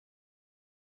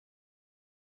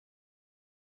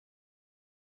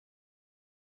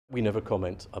We never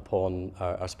comment upon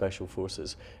our special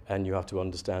forces, and you have to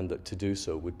understand that to do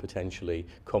so would potentially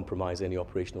compromise any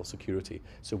operational security,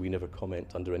 so we never comment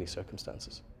under any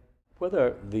circumstances.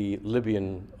 Whether the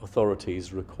Libyan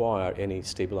authorities require any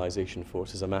stabilisation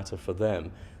force is a matter for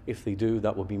them. If they do,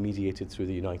 that will be mediated through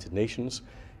the United Nations.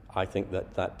 I think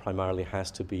that primarily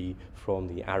has to be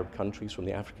from the Arab countries, from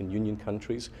the African Union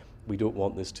countries. We don't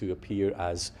want this to appear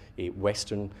as a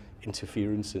Western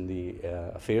interference in the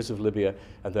affairs of Libya,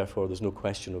 and therefore there's no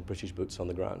question of British boots on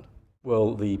the ground.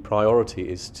 Well, the priority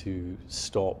is to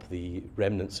stop the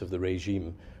remnants of the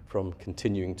regime from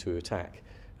continuing to attack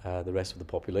the rest of the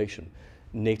population.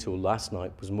 NATO last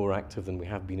night was more active than we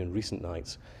have been in recent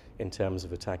nights in terms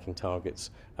of attacking targets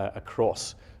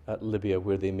across Libya,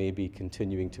 where they may be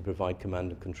continuing to provide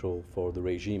command and control for the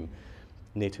regime.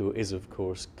 NATO is, of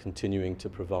course, continuing to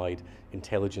provide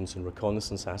intelligence and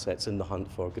reconnaissance assets in the hunt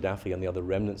for Gaddafi and the other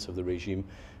remnants of the regime,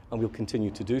 and we'll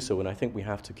continue to do so. And I think we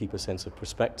have to keep a sense of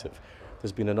perspective.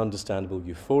 There's been an understandable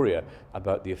euphoria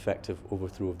about the effective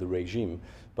overthrow of the regime,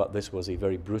 but this was a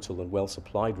very brutal and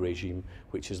well-supplied regime,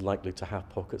 which is likely to have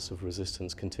pockets of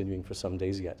resistance continuing for some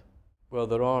days yet. Well,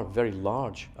 there are very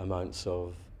large amounts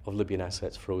of Libyan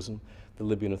assets frozen. The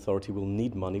Libyan Authority will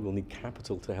need money, will need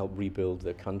capital to help rebuild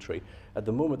their country. At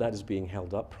the moment, that is being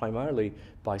held up primarily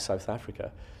by South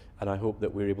Africa, and I hope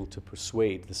that we're able to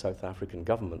persuade the South African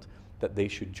government that they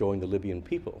should join the Libyan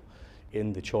people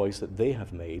in the choice that they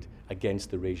have made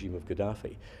against the regime of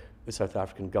Gaddafi. The South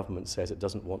African government says it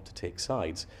doesn't want to take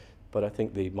sides, but I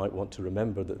think they might want to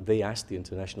remember that they asked the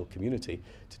international community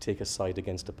to take a side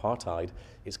against apartheid.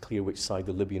 It's clear which side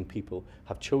the Libyan people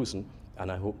have chosen,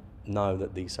 and I hope now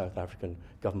that the South African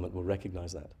government will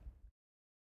recognise that.